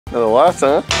To the left,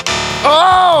 huh?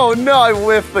 Oh, no, I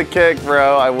whiffed the kick,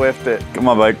 bro. I whiffed it. Come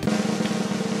on, bike.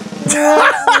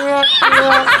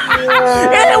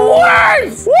 It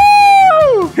works!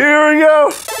 Woo! Here we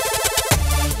go.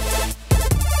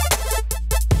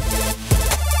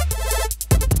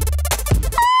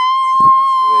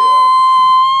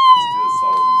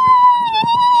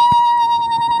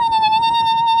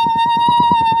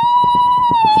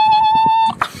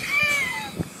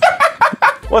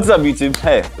 What's up, YouTube?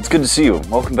 Hey, it's good to see you.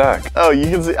 Welcome back. Oh, you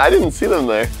can see, I didn't see them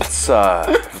there. It's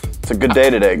a good day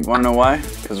today. Wanna know why?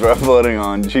 Because we're uploading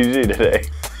on GG today.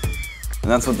 And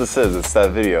that's what this is, it's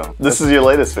that video. This is your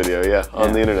latest video, yeah,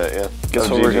 on the internet, yeah. Guess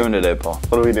what we're doing today, Paul?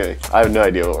 What are we doing? I have no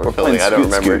idea what we're filming, I don't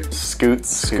remember. Scoot.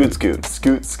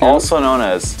 Scoot. Also known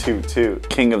as Toot.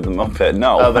 King of the Moped.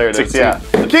 No. Oh, there it is, yeah.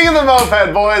 King of the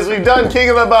Moped, boys. We've done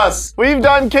King of the Bus. We've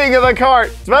done King of the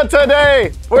Cart. But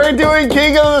today, we're doing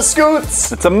King of the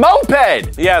Scoots. It's a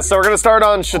moped! Yeah, so we're gonna start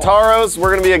on Shitaros.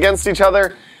 We're gonna be against each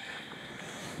other.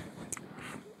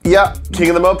 Yeah, King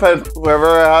of the Moped.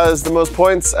 Whoever has the most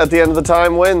points at the end of the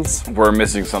time wins. We're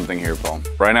missing something here, Paul.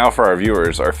 Right now, for our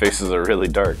viewers, our faces are really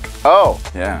dark. Oh.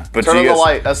 Yeah. But turn on the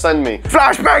light. Ascend me.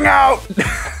 Flashbang out!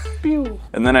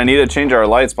 And then I need to change our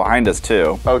lights behind us,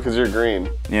 too. Oh, because you're green.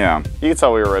 Yeah. You can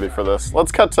tell we were ready for this.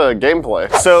 Let's cut to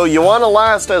gameplay. So you want to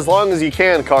last as long as you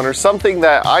can, Connor. Something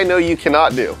that I know you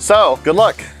cannot do. So, good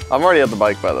luck. I'm already at the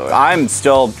bike, by the way. I'm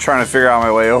still trying to figure out my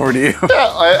way over to you. Yeah,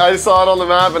 I saw it on the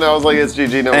map and I was like, it's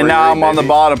GG. No, and now I'm on the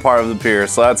bottom part of the pier,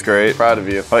 so that's great. Proud of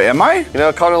you. Wait, am I? You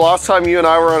know, Connor, last time you and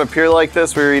I were on a pier like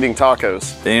this, we were eating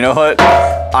tacos. And you know what?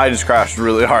 I just crashed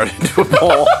really hard into a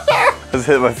pole. I just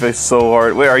hit my face so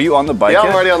hard. Wait, are you on the bike Yeah,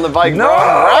 yet? I'm already on the bike. No! Bro.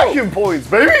 I'm racking points,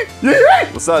 baby!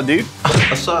 Yeah! What's up, dude?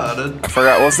 What's up, dude? I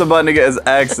forgot. What's the button to get his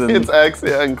X and... It's X,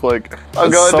 yeah, and click. I'm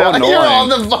That's going so down. annoying. You're on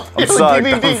the bike. I'm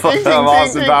sucked. I'm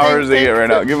Austin Powers to get right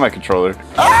now. Give me my controller.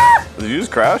 Ah! Did you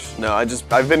just crash? No,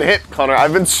 I've been hit, Connor.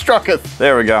 I've been strucketh.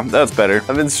 There we go. That's better.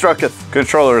 I've been strucketh.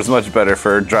 Controller is much better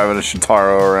for driving a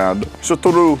Shitaro around.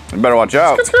 Shitaru. You better watch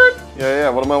out. Yeah,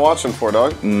 what am I watching for,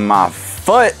 dog? My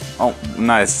foot. Oh,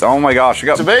 nice. Oh my gosh. I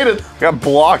got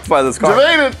blocked by this car.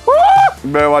 Debated.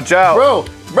 You better watch out.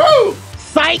 Bro.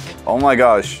 Psych! Oh my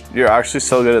gosh. You're actually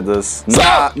so good at this.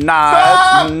 Stop.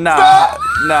 Nah.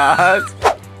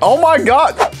 Oh my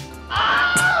god.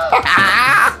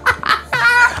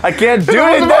 I can't do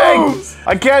anything.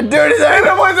 I can't do anything.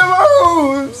 With the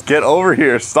moves. Get over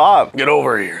here. Stop. Get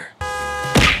over here.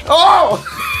 Oh!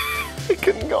 I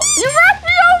couldn't go. You ran me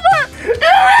over!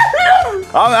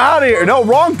 I'm out of here. No,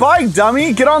 wrong bike,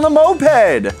 dummy. Get on the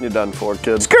moped. You're done for,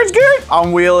 kid. Skirt.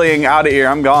 I'm wheeling out of here.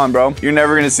 I'm gone, bro. You're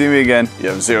never gonna see me again. You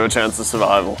have 0 chance of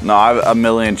survival. No, I have a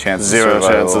million chances. 0 of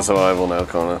survival. chance of survival now,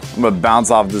 Connor. I'm gonna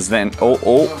bounce off this van.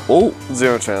 Oh.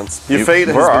 0 chance. Your fate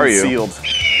has where are been you? sealed.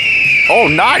 Oh,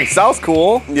 nice. That was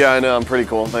cool. Yeah, I know. I'm pretty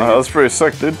cool. Thank That you. was pretty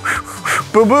sick, dude.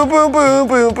 Boom, boom, boom, boom,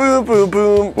 boom, boom, boom,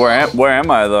 boom. Where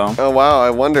am I, though? Oh, wow. I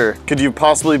wonder. Could you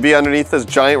possibly be underneath this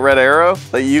giant red arrow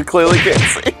that you clearly can't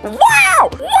see? Wow!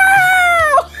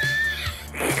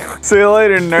 See you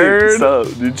later, nerd. So,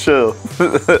 dude, chill.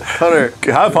 Connor,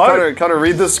 Have fun. Connor,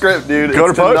 read the script, dude. Go to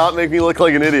It's to putt. not make me look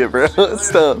like an idiot, bro.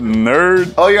 Stop.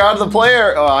 Nerd. Oh, you're out of the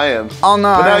player? Oh, I am. Oh,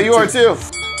 no. But now you are, too.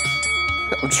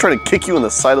 I'm just trying to kick you in the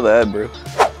side of the head, bro.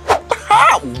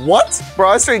 What? Bro,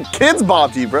 I straight kids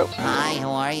bopped you, bro. Hi,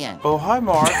 how are you? Oh, hi,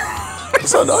 Mark.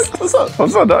 What's up, dog? What's up?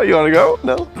 What's up, dog? You wanna go?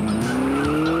 No?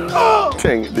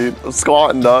 Dang it, dude. I'm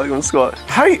squatting, dog. I'm squatting.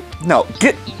 How you, no,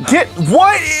 get,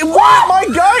 what? What? My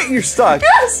guy, you're stuck.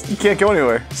 Yes! You can't go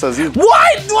anywhere. Says you.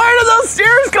 What? Where did those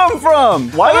stairs come from?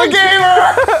 Why I'm a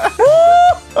gamer!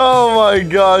 Oh my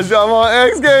gosh, I'm on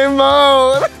X game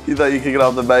mode. You thought you could get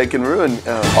off the bike and ruin.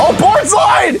 Oh, board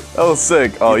slide! That was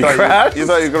sick. Oh, you crashed? You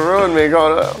thought you could ruin me,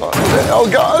 Connor. Oh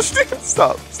gosh, dude.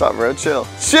 Stop, bro. Chill.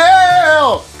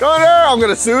 Chill! Connor, I'm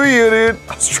gonna sue you, dude.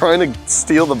 I was trying to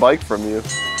steal the bike from you.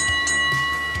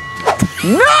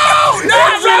 No!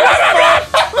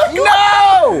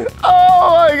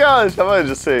 Oh my gosh, how about I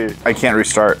just say? I can't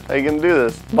restart. How you gonna do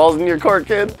this? Ball's in your court,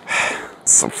 kid.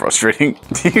 It's so frustrating.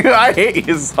 I hate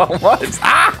you so much.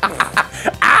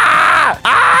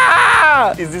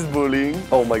 Is this bullying?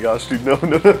 Oh my gosh, dude. No.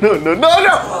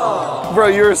 Bro,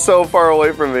 you're so far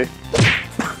away from me.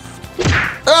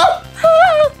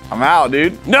 I'm out,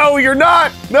 dude. No, you're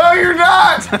not. No, you're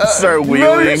not. Start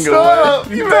wheeling.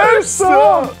 You better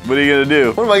stop. What are you gonna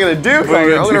do? What am I gonna do, What are Connor?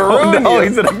 you I'm gonna gonna do? ruin No, you.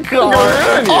 he's in a car.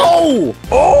 ruin you.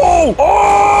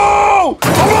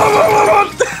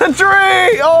 The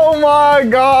tree! Oh my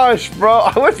gosh, bro.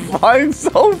 I was flying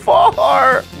so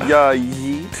far. Yeah,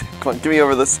 yeet. Come on, get me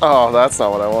over this. Oh, that's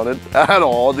not what I wanted at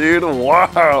all, dude.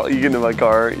 Wow. You get in my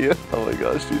car, aren't you? Oh my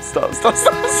gosh, dude. Stop.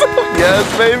 Yes,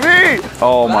 baby.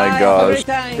 Oh my gosh.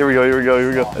 Here we go.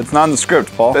 It's not in the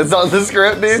script, Paul. It's on the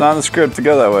script, dude. It's not in the script to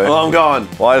go that way. Well, I'm gone.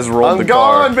 Well, I just rolled the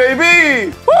car. I'm gone,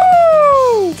 baby.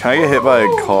 Woo! Can I get hit by a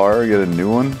car, get a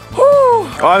new one? Oh,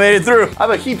 I made it through. I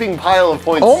have a heaping pile of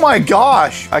points. Oh my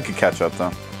gosh. I could catch up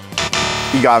though.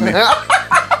 You got me.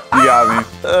 You got me.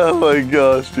 Oh my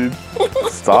gosh, dude.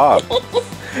 Stop.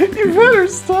 You better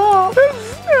stop.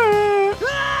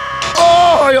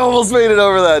 Oh, I almost made it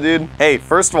over that, dude. Hey,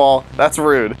 first of all, that's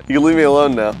rude. You can leave me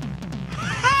alone now.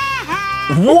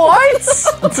 What?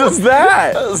 What's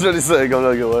that? That's what he's saying. I'm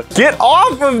not gonna lie. Get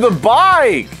off of the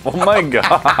bike! Oh my god.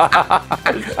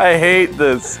 I hate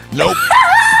this. Nope.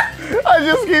 I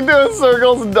just keep doing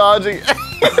circles and dodging.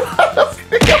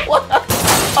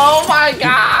 Oh my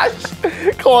gosh!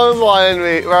 Clothesline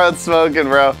me. Bro, it's smoking,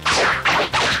 bro.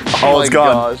 Oh, it's gone.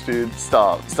 Oh my gosh, dude.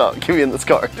 Stop. Get me in this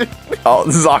car, dude. Oh,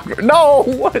 this is awkward. No!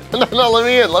 What? No, let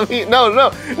me in.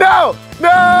 No!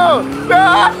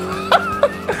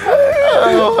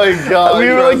 Oh my god. We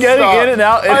were like getting in and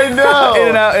out. I know.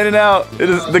 In and out.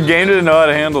 The game didn't know how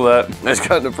to handle that. It's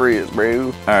kind of Prius, bro.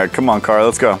 All right, come on, car.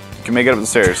 Let's go. You can make it up the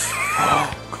stairs.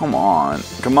 Come on.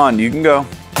 You can go.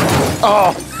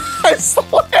 Oh, I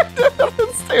slammed it up the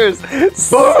stairs.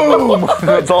 Boom!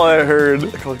 That's all I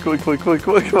heard. Come on.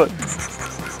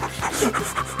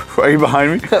 Are you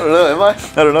behind me? I don't know, am I?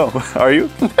 I don't know. Are you?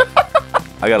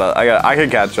 I can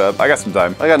catch up. I got some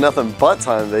time. I got nothing but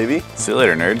time, baby. See you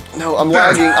later, nerd. No, I'm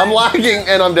lagging,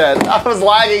 and I'm dead. I was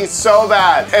lagging so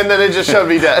bad, and then it just showed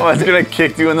me dead. Oh, it's gonna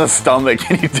kick you in the stomach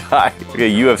and you die. Like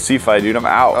a UFC fight, dude. I'm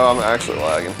out. Oh, I'm actually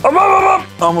lagging.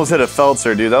 Almost hit a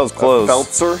Feltzer, dude. That was close.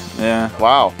 Feltzer? Yeah.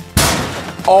 Wow.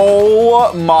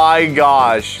 Oh my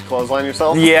gosh. Clothesline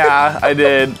yourself? Yeah, I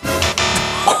did.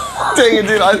 Dang it,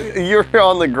 dude. You're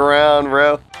on the ground,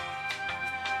 bro.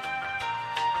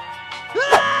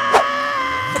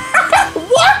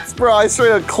 What? Bro, I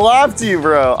straight up clapped you,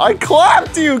 bro. I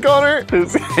clapped you, Connor. He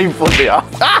flipped me off.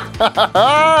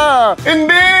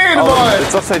 Indeed, boy.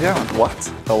 It's upside down. What?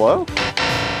 Hello?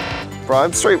 Bro,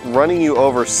 I'm straight running you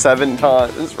over 7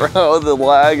 times, bro. The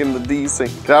lag and the desync.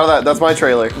 Get out of that. That's my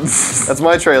trailer. That's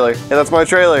my trailer. Yeah, that's my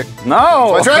trailer.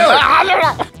 No. My trailer.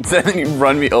 Then you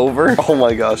run me over. Oh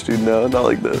my gosh, dude. No, not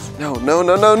like this. No. Bad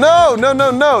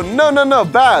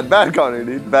Connor,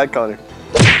 dude. Bad Connor.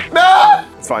 No!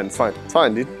 It's fine,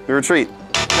 dude. We retreat.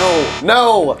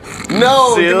 No!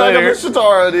 See you Get back up later. to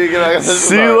Shitara, dude. Get back up to Shitara.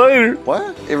 See you later.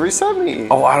 What? It reset me.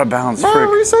 Oh, out of bounds. Bro, Frick.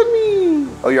 it reset me.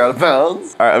 Oh, you're out of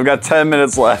bounds? All right, I've got 10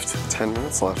 minutes left. 10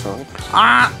 minutes left, huh?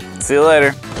 See you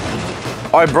later.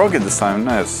 Oh, I broke it this time.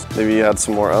 Nice. Maybe you had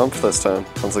some more oomph this time.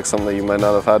 Sounds like something that you might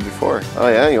not have had before. Oh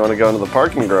yeah, you want to go into the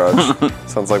parking garage?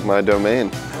 Sounds like my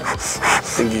domain.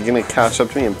 Think you're gonna catch up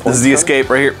to me and pull? This is the escape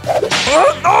right here.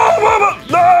 Oh,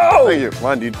 no! Thank you. Come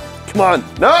on, dude. Come on.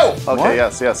 No! Okay, What?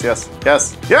 yes. What?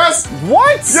 Yes!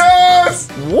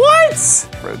 What?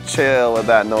 Bro, chill with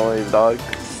that noise, dog.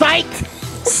 Psych!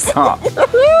 Stop.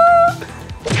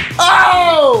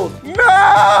 Oh!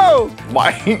 No!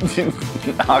 Why did you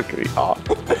knock me off?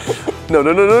 No.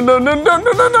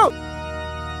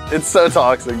 It's so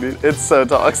toxic, dude. It's so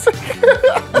toxic.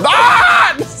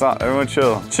 Ah! Stop. Everyone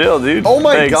chill. Chill, dude. Oh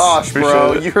my Thanks. gosh,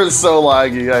 bro. Appreciate it. You're so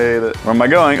laggy. I hate it. Where am I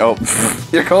going? Oh.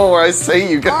 You're going where I say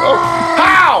you go.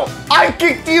 How? I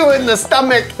kicked you in the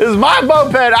stomach. This is my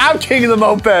moped. I'm king of the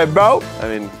moped, bro. I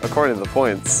mean, according to the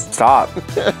points. Stop.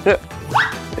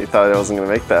 You thought I wasn't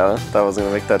gonna make that, huh? Thought I wasn't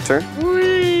gonna make that turn?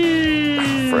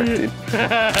 Frick, dude.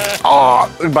 Oh,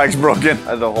 the bike's broken.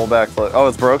 I had a whole backflip. Oh,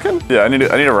 it's broken? Yeah, I need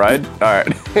a ride. All right.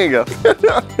 Here you go.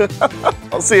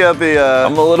 I'll see you at the,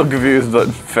 I'm a little confused, but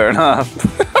fair enough.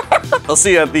 I'll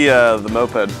see you at the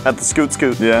moped. At the scoot.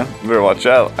 Yeah, you better watch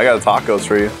out. I got tacos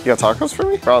for you. You got tacos for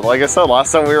me? Bro, like I said,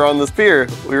 last time we were on this pier,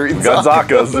 we were eating Got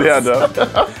tacos. Yeah, no.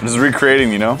 Just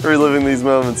recreating, you know? Reliving these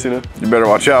moments, you know? You better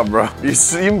watch out, bro. You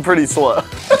seem pretty slow.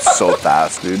 So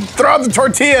fast, dude. Throw out the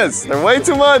tortillas! They're way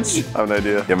too much. I have an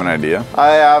idea. You have an idea? I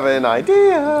have an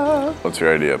idea. What's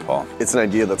your idea, Paul? It's an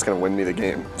idea that's gonna win me the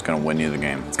game. It's gonna win you the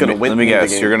game. It's gonna win Let me me the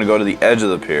guess. game. You're gonna go to the edge of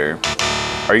the pier.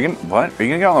 Are you gonna, what? Are you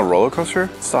gonna get on the roller coaster?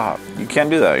 Stop. You can't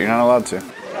do that. You're not allowed to.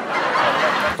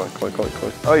 Click.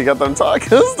 Oh, you got them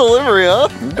tacos? Delivery, huh?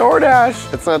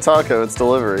 DoorDash. It's not taco, it's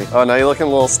delivery. Oh, now you're looking a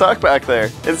little stuck back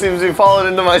there. It seems you followed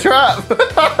into my trap.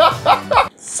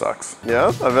 Sucks.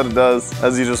 Yeah, I bet it does.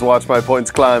 As you just watch my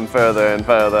points climb further and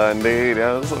further, indeed.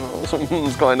 Yeah,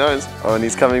 it's quite nice. Oh, and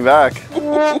he's coming back.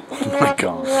 Oh my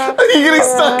god. Are you getting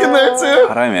stuck in there too?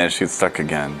 How did I manage to get stuck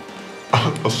again?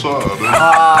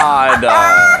 God,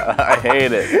 I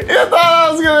hate it. You thought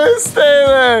I was gonna stay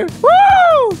there.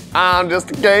 Woo! I'm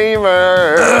just a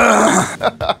gamer.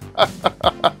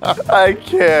 I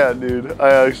can't, dude. I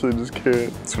actually just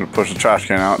can't. Just gonna push the trash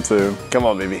can out too. Come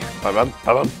on, baby. Bum, bum,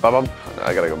 bum, bum.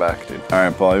 I gotta go back, dude. All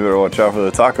right, Paul, you better watch out for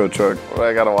the taco truck. What do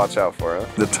I gotta watch out for? Huh?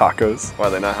 The tacos. Why,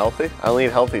 are they not healthy? I only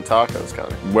eat healthy tacos,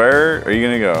 Connor. Where are you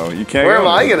gonna go? You can't Where go. am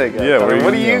I gonna go? Yeah, Connor?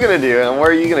 What are you gonna do, and where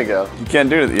are you gonna go? You can't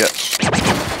do it yet.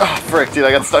 Oh, frick, dude.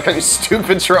 I got stuck on your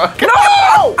stupid truck.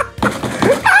 No!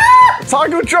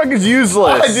 Taco truck is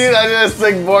useless. Dude, I did a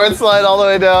sick board slide all the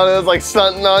way down. It was like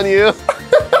stunting on you.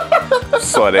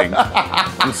 Sweating.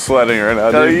 I'm sweating right now,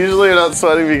 No, dude. usually you're not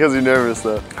sweating because you're nervous,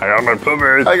 though. I got my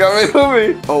poopers. I got my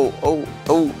poopy. Oh, oh,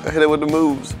 oh, hit it with the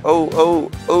moves. Oh,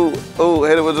 oh, oh, oh,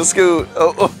 hit it with the scoot.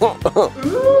 Oh, oh, oh.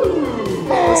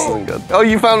 Oh, this isn't good. Oh,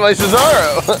 you found my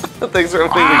Cesaro. Thanks for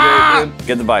opening the gate, dude.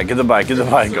 Get the bike, get the bike, get the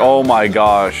bike. Oh my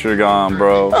gosh, you're gone,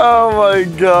 bro. Oh my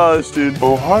gosh, dude.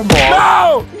 Oh, hi, Mom.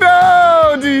 No!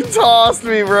 No! Dude, you tossed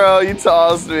me, bro. You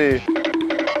tossed me.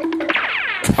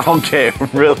 Okay,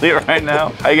 really, right now?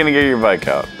 How are you gonna get your bike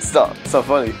out? Stop. It's not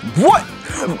funny. What?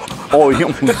 Oh,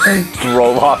 you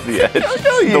drove off the edge.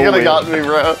 You could have gotten me,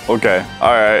 bro. Okay,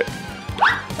 all right.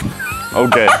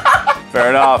 Okay, fair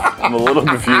enough. I'm a little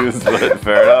confused, but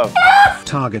fair enough.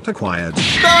 Target acquired. I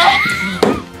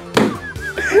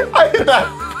hit that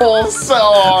pole so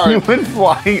hard. You went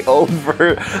flying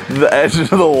over the edge of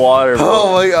the water, bro.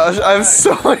 Oh my gosh, I have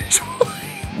so much joy.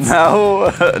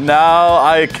 Now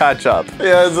I catch up.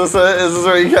 Yeah, is this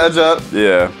where you catch up?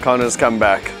 Yeah, Connor's come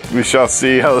back. we shall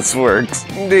see how this works.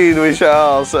 Indeed, we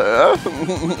shall. So,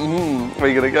 where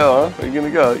you gonna go, huh? Where you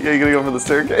gonna go? Yeah, you gonna go for the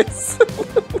staircase?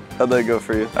 How'd that go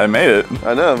for you? I made it.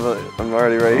 I know, but I'm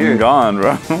already right here. I'm gone,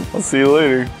 bro. I'll see you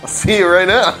later. I'll see you right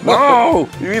now. No!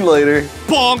 You mean later?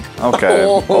 Bonk! Okay.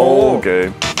 Oh.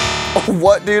 Okay. Oh,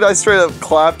 what, dude? I straight up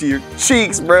clapped your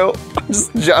cheeks, bro. I'm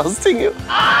just jousting you.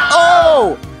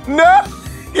 Oh! No!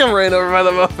 You ran over by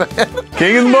the moped.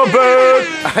 King of the moped!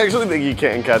 I actually think you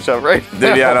can catch up, right?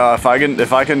 Dude, yeah, no, if I can This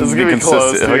is be gonna be consistent,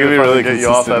 close, if I can be dude. really Get you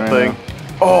off consistent that right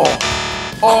thing. now.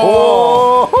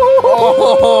 Oh!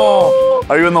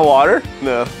 Are you in the water?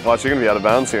 No. Watch, you're gonna be out of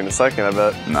bounds here in a second, I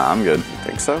bet. Nah, I'm good.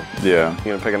 Think so? Yeah. You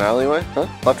gonna pick an alleyway? Huh?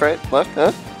 Left, right, left,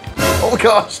 huh? Oh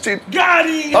gosh, dude. Got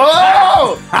him!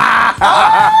 Oh!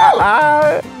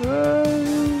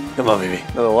 Come on, baby.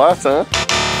 To the left, huh?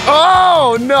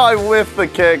 Oh, no, I whiffed the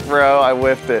kick, bro. I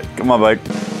whiffed it. Come on, bike.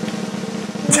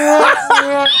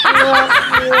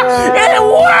 It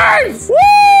works!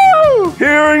 Woo!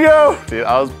 Here we go. Dude,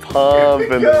 I was pumping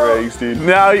the brakes, dude.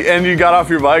 Now, and you got off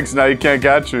your bikes, now you can't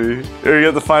catch me. Or you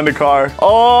have to find a car.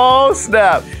 Oh,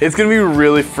 snap. It's gonna be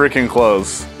really freaking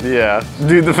close. Yeah.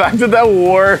 Dude, the fact that that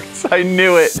worked, I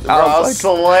knew it. Bro, I was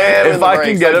slamming if the I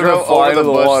brakes. can get him to drove fly over into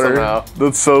the bush water, somehow.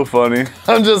 that's so funny.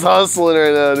 I'm just hustling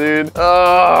right now, dude.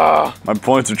 Ah. My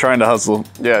points are trying to hustle.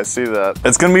 Yeah, I see that.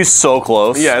 It's gonna be so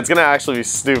close. Yeah, it's gonna actually be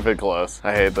stupid close.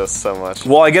 I hate this so much.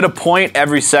 Well, I get a point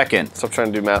every second. Stop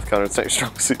trying to do math, Connor. It's not your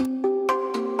strong suit.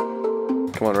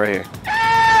 Come on, right here.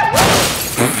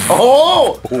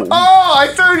 Oh! Oh,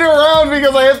 I turned around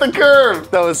because I hit the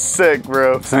curve. That was sick,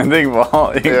 bro. Same thing,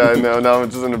 Paul. Yeah, I know. Now I'm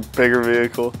just in a bigger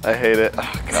vehicle. I hate it.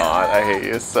 Oh, God, I hate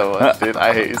you so much, dude.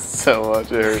 I hate you so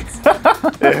much. It hurts.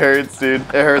 It hurts, dude.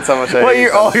 It hurts how much I hate you.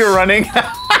 You're running?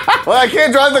 Well, I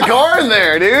can't drive the car in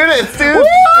there, dude. It's too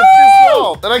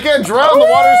small. And I can't drown. The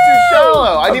water's too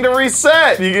shallow. I need to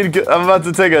reset. I'm about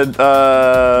to take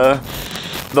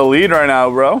the lead right now,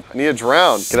 bro. I need to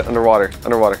drown. Get it underwater.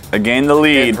 Underwater. I gained the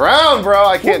lead. Drown, bro.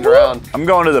 I can't drown. I'm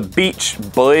going to the beach,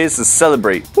 boys, to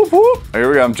celebrate. Whoop, whoop. Here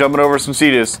we go. I'm jumping over some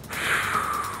cedars.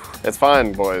 It's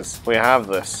fine, boys. We have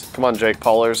this. Come on, Jake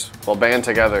Paulers. We'll band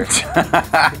together.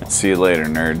 See you later,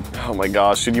 nerd. Oh my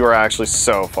gosh, dude, you are actually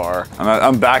so far.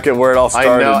 I'm back at where it all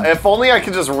started. I know. If only I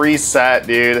could just reset,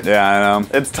 dude. Yeah, I know.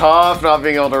 It's tough not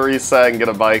being able to reset and get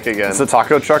a bike again. Is the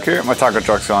taco truck here? My taco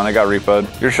truck's gone. I got repoed.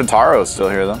 Your Shitaro's still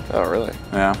here, though. Oh, really?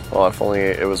 Yeah. Well, if only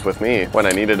it was with me when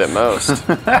I needed it most.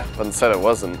 But instead it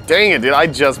wasn't. Dang it, dude. I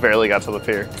just barely got to the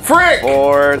pier. Frick!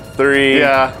 4, 3,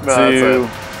 Yeah, no, 2,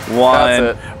 that's 1.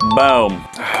 That's Boom.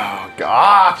 Oh,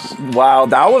 gosh. Wow,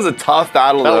 that was a tough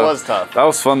battle, That though. was tough. That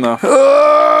was fun, though.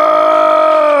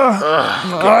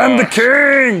 I'm the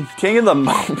king! King of the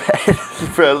moped.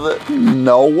 President.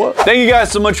 No. Thank you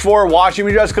guys so much for watching.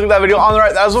 We just clicked that video on the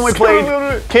right. That was when we played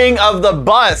King of the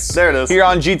Bus. There it is. Here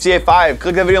on GTA 5.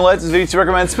 Click that video and like this video to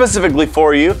recommend specifically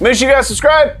for you. Make sure you guys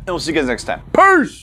subscribe, and we'll see you guys next time. Peace!